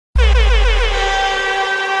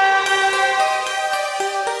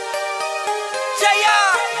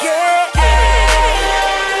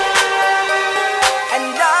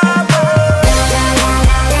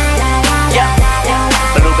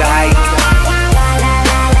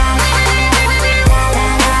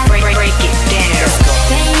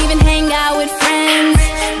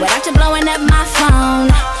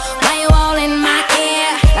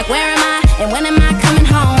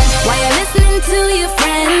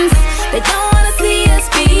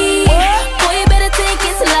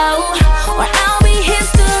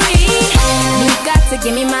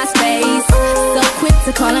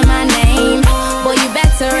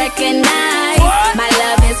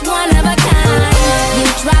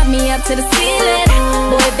to the ceiling.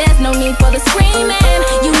 Boy, there's no need for the screaming.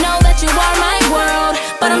 You know that you are my world,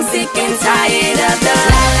 but I'm sick and tired of the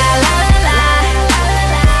la la la la la.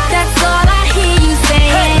 That's all I hear you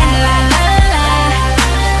saying. La la la la.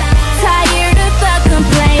 Tired of the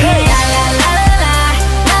complaining. La la la la la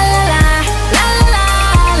la la la la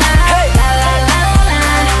la la la la.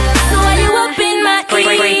 So why you up in my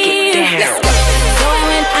ear? So I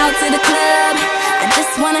went out to the club. I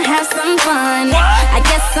just wanna have some fun. I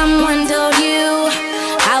guess someone told you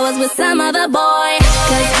I was with some other boy.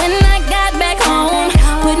 Cause when I got back home,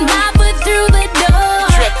 put my foot through the door,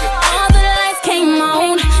 all the lights came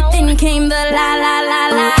on, then came the la la la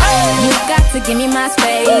la. You got to give me my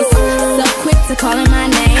space, so quick to calling my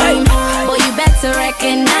name. Boy, you better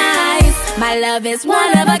recognize my love is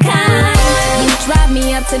one of a kind. You drive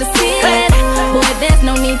me up to the ceiling. Boy, there's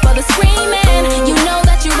no need for the screaming. You know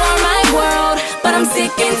that you are my world, but I'm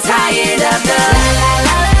sick and tired of the la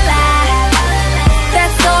la la la.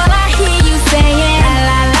 That's all I hear you saying.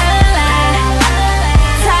 La la la la.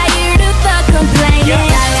 Tired of the complaining.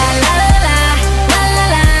 La la la la la la la la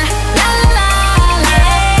la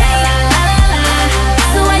la la.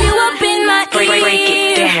 So why you up in my ear? Break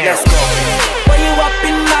it down. Let's go. Why you up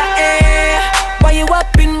in my ear? Why you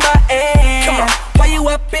up in my ear? Come on. Why you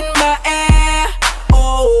up in my ear?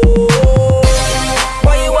 Oh.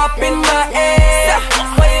 Why you up in my ear?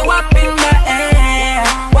 Why you up in my ear?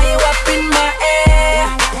 Why you up in my ear?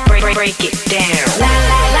 Break it down. La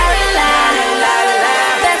la la la la.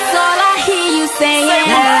 That's all I hear you saying. La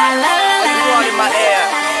la la la. You all in my ear.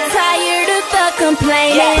 Tired of the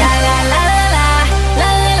complaining. La la la la la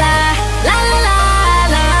la la la la la la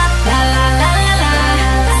la la.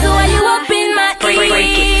 So why you up in my ear? Break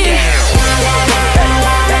it down.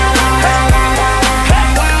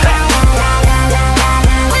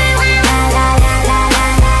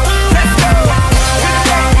 Let's go.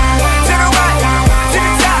 To the right, to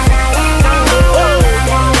the top.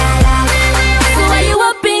 So why you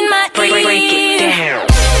up in my ear? Break it down.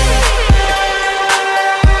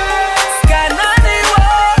 Sky 91.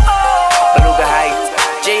 Beluga Heights.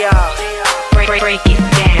 JR. Break it